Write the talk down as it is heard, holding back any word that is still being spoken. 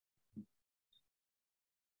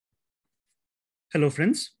Hello,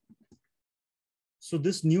 friends. So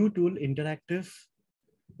this new tool, interactive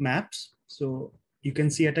maps. So you can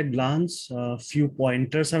see at a glance, a few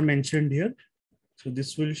pointers are mentioned here. So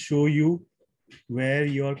this will show you where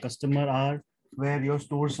your customer are, where your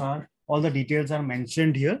stores are. All the details are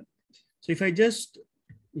mentioned here. So if I just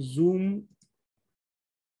zoom,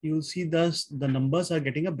 you'll see the numbers are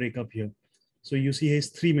getting a breakup here. So you see here's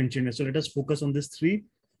 3 mentioned here. So let us focus on this 3.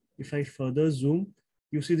 If I further zoom,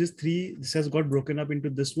 you see this 3, this has got broken up into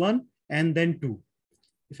this one and then 2.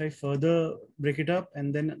 If I further break it up,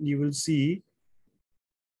 and then you will see,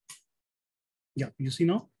 yeah, you see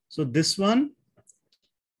now. So this one,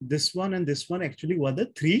 and this one actually were the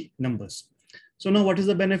 3 numbers. So now what is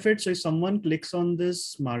the benefit? So if someone clicks on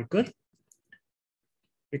this marker,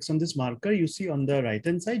 you see on the right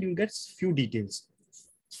hand side, you'll get few details.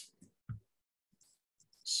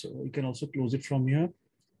 So you can also close it from here.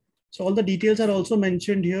 So all the details are also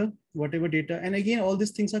mentioned here, whatever data. And again, all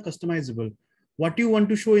these things are customizable. What you want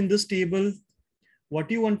to show in this table, what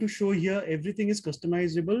you want to show here, everything is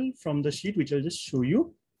customizable from the sheet, which I'll just show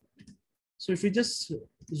you. So if you just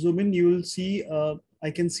zoom in, you will see, I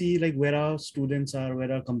can see like where our students are,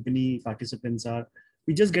 where our company participants are.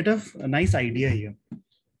 We just get a nice idea here.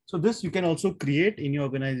 So this you can also create in your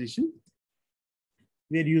organization.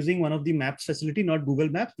 We are using one of the maps facility, not Google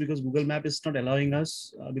Maps, because Google Map is not allowing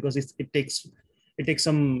us because it takes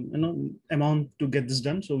some amount to get this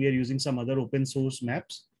done. So we are using some other open source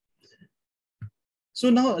maps. So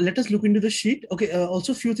now let us look into the sheet. Okay,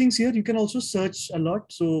 also a few things here. You can also search a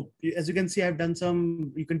lot. So as you can see, I've done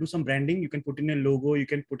some, you can do some branding. You can put in a logo. You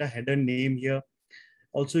can put a header name here.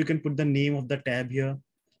 Also, you can put the name of the tab here.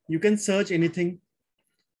 You can search anything.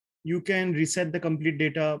 You can reset the complete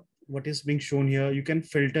data, what is being shown here. You can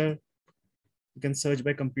filter. You can search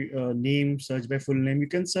by name, search by full name. You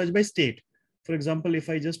can search by state. For example, if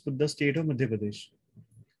I just put the state of Madhya Pradesh.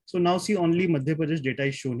 So now see only Madhya Pradesh data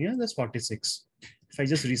is shown here. That's 46. If I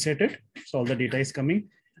just reset it, so all the data is coming.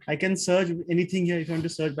 I can search anything here. If I want to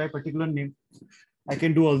search by a particular name, I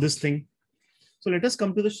can do all this thing. So let us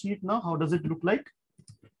come to the sheet now. How does it look like?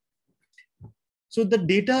 So the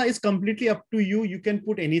data is completely up to you. You can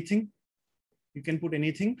put anything. You can put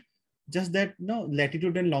anything. Just that no,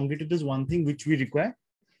 latitude and longitude is one thing which we require.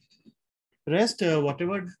 Rest,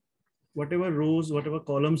 whatever rows, whatever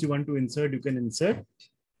columns you want to insert, you can insert.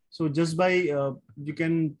 So just by, you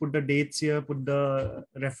can put the dates here, put the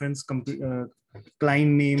reference,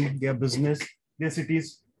 client name, their business, their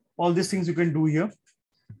cities, all these things you can do here.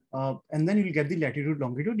 And then you'll get the latitude,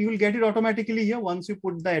 longitude. You will get it automatically here. Once you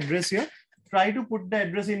put the address here, try to put the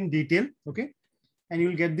address in detail, okay? And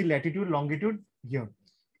you'll get the latitude, longitude here.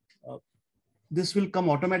 This will come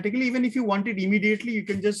automatically. Even if you want it immediately, you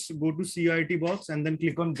can just go to CIT box and then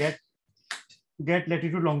click on get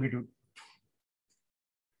latitude, longitude.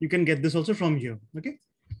 You can get this also from here, okay?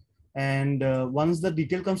 And once the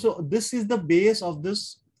detail comes, so this is the base of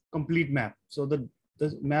this complete map. So the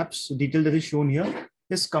maps detail that is shown here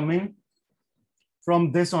is coming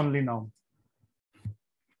from this only now.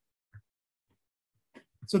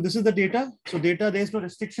 So this is the data. So data, there is no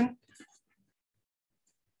restriction.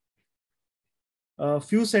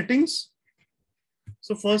 Few settings.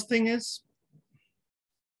 So first thing is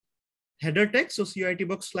header text. So CIT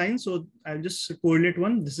box lines. So I'll just correlate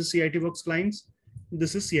one. This is CIT box lines.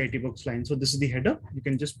 This is CIT box line. So this is the header. You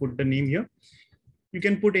can just put the name here. You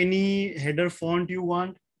can put any header font you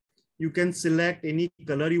want. You can select any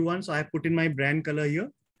color you want. So I put in my brand color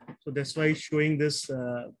here. So that's why it's showing this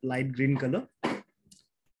light green color.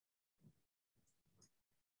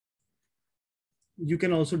 You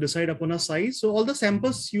can also decide upon a size. So all the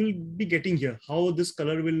samples you'll be getting here, how this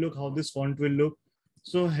color will look, how this font will look.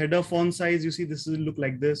 So header font size, you see this will look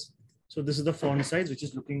like this. So this is the font size, which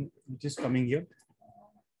is coming here.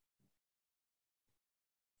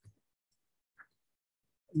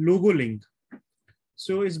 Logo link.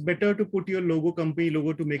 So it's better to put your logo, company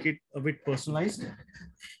logo, to make it a bit personalized.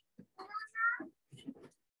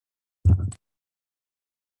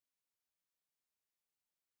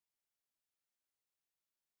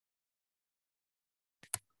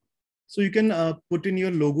 So you can put in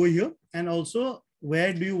your logo here, and also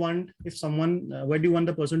where do you want, if someone, where do you want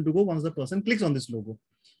the person to go once the person clicks on this logo?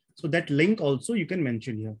 So that link also you can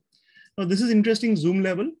mention here. Now this is interesting zoom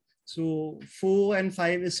level. So 4 and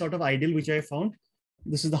 5 is sort of ideal, which I found.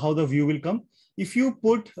 This is how the view will come. If you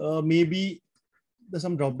put maybe there's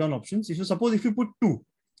some drop down options. If you put 2,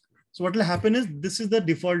 so what will happen is this is the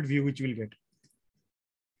default view which you will get.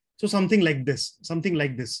 So something like this.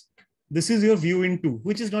 This is your view in 2,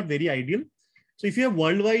 which is not very ideal. So if you have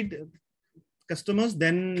worldwide customers,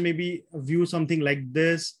 then maybe view something like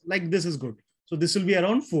this is good. So this will be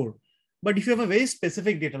around 4. But if you have a very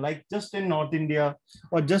specific data, like just in North India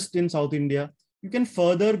or just in South India, you can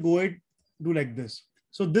further go and do like this.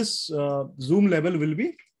 So this zoom level will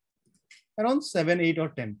be around 7, 8, or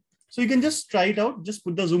 10. So you can just try it out. Just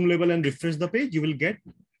put the zoom level and refresh the page. You will get,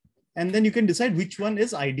 and then you can decide which one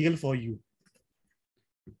is ideal for you.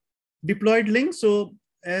 Deployed link. So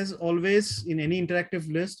as always in any interactive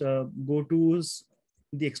list, go to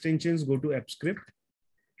the extensions, go to AppScript.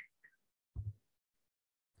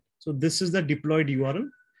 So this is the deployed URL.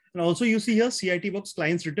 And also you see here CIT box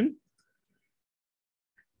clients written.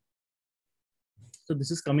 So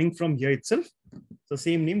this is coming from here itself. The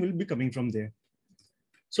same name will be coming from there.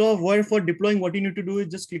 So for deploying, what you need to do is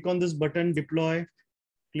just click on this button, deploy,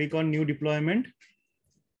 click on new deployment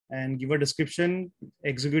and give a description,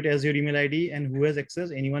 execute as your email ID and who has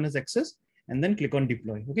access, anyone has access, and then click on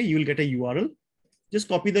deploy. Okay, you will get a URL. Just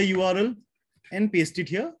copy the URL and paste it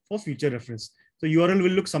here for future reference. So URL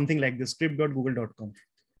will look something like this, script.google.com.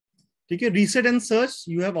 Okay, reset and search,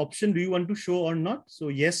 you have option, do you want to show or not? So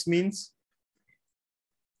yes means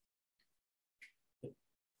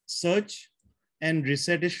search and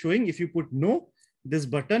reset is showing. If you put no, this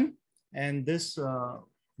button and this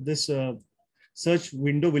search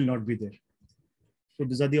window will not be there. So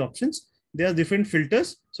these are the options. There are different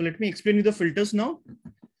filters. So let me explain you the filters now.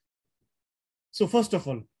 So first of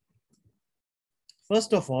all,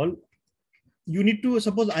 you need to,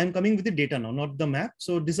 suppose I'm coming with the data now, not the map.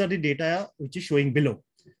 So these are the data which is showing below.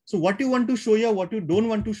 So what you want to show here, what you don't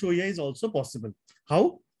want to show here is also possible.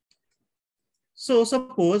 How? So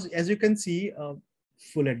suppose, as you can see,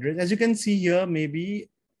 full address, as you can see here, maybe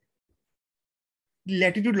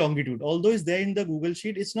latitude, longitude, although it's there in the Google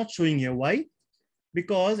Sheet, it's not showing here. Why?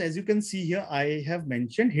 Because as you can see here, I have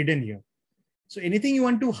mentioned hidden here. So anything you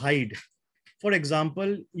want to hide, for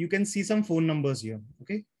example, you can see some phone numbers here.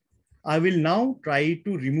 Okay. I will now try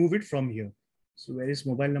to remove it from here. So where is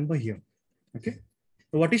mobile number here? Okay.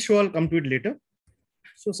 So what is show? I'll come to it later.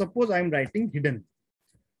 So suppose I'm writing hidden.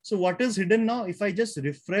 So what is hidden now? If I just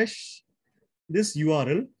refresh this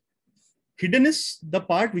URL, hidden is the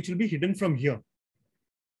part which will be hidden from here.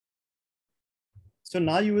 So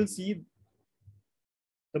now you will see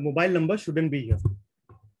the mobile number shouldn't be here.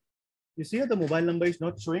 You see here the mobile number is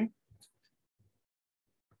not showing.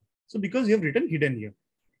 So because you have written hidden here.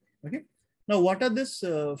 Okay. Now what are this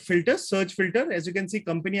filters? Search filter. As you can see,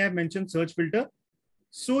 company I have mentioned search filter.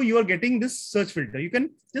 So you are getting this search filter. You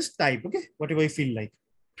can just type, okay, whatever you feel like.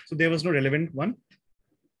 So there was no relevant one.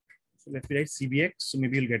 So let me write CBX. So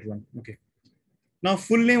maybe you'll get one. Okay. Now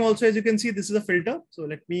full name also, as you can see, this is a filter. So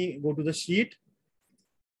let me go to the sheet.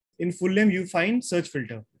 In full name, you find search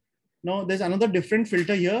filter. Now there's another different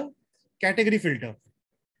filter here, category filter.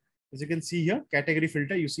 As you can see here, category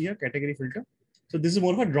filter, you see here, category filter. So this is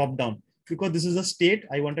more of a drop down because this is a state.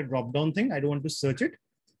 I want a drop down thing. I don't want to search it.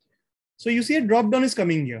 So you see a drop down is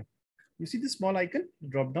coming here. You see this small icon,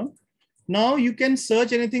 drop down. Now you can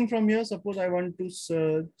search anything from here. Suppose I want to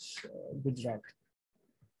search Gujarat.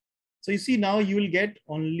 So you see now you will get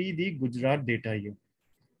only the Gujarat data here.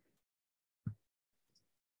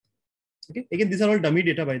 Okay. Again, these are all dummy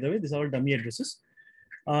data, by the way. These are all dummy addresses.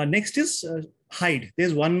 Next is hide.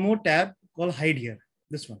 There's one more tab called hide here.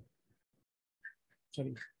 This one.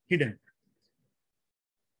 Sorry, hidden.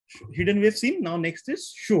 Hidden we have seen. Now next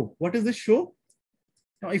is show. What is the show?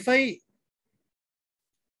 Now if I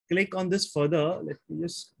click on this further, let me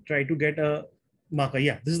just try to get a marker.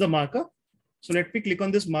 Yeah, this is the marker. So let me click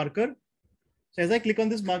on this marker. So as I click on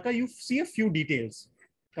this marker, you see a few details.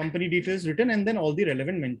 Company details written and then all the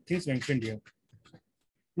relevant things mentioned here.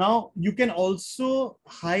 Now you can also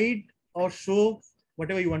hide or show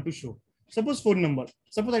whatever you want to show. Suppose phone number.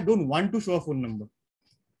 Suppose I don't want to show a phone number.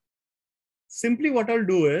 Simply what I'll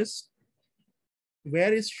do is,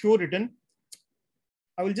 where is show written?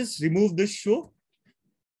 I will just remove this show.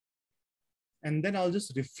 And then I'll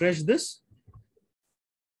just refresh this.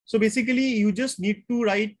 So basically you just need to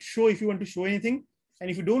write show if you want to show anything. And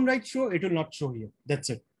if you don't write show, it will not show here. That's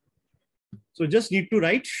it. So just need to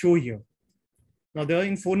write show here. Now there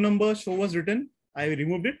in phone number, show was written. I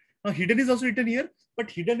removed it. Now hidden is also written here,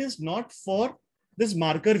 but hidden is not for this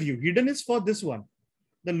marker view. Hidden is for this one,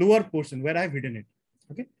 the lower portion where I've hidden it.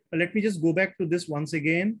 Okay. But let me just go back to this once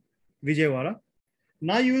again, Vijayawada.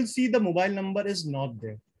 Now you will see the mobile number is not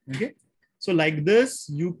there. Okay. So like this,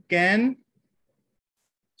 you can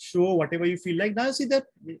show whatever you feel like. Now see that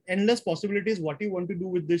endless possibilities, what you want to do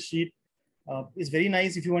with this sheet is very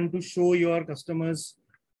nice. If you want to show your customers,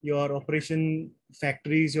 your operation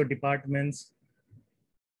factories, your departments,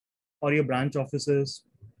 or your branch offices,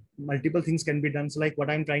 multiple things can be done. So like what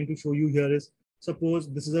I'm trying to show you here is,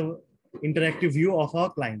 suppose this is a interactive view of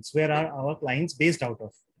our clients. Where are our clients based out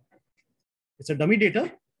of? It's a dummy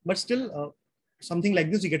data, but still something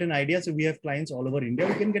like this, you get an idea. So we have clients all over India.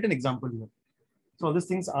 We can get an example here. So all these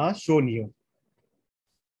things are shown here.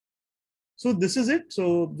 So this is it.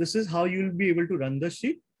 So this is how you'll be able to run the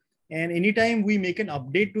sheet. And anytime we make an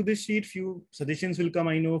update to this sheet, few suggestions will come.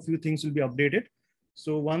 I know a few things will be updated.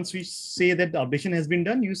 So once we say that the updation has been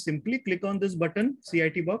done, you simply click on this button,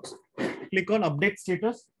 CIT box, click on update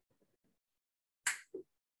status.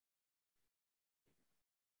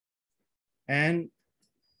 And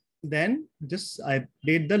then just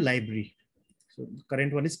update the library. So the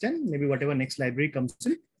current one is 10, maybe whatever next library comes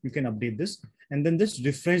in, you can update this. And then just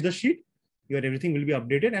refresh the sheet. Your everything will be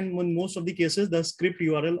updated. And in most of the cases, the script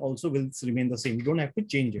URL also will remain the same. You don't have to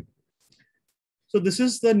change it. So this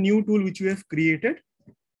is the new tool which we have created.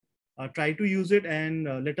 Try to use it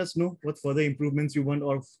and let us know what further improvements you want,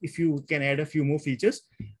 or if you can add a few more features.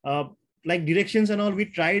 Like directions and all, we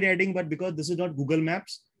tried adding, but because this is not Google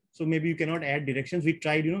Maps, so maybe you cannot add directions. We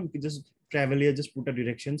tried, you can just travel here, just put a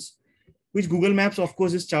directions, which Google Maps, of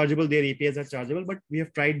course, is chargeable. Their APIs are chargeable, but we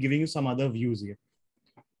have tried giving you some other views here.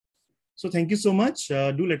 So thank you so much.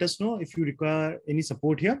 Do let us know if you require any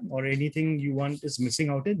support here or anything you want is missing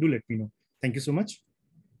out here. Do let me know. Thank you so much.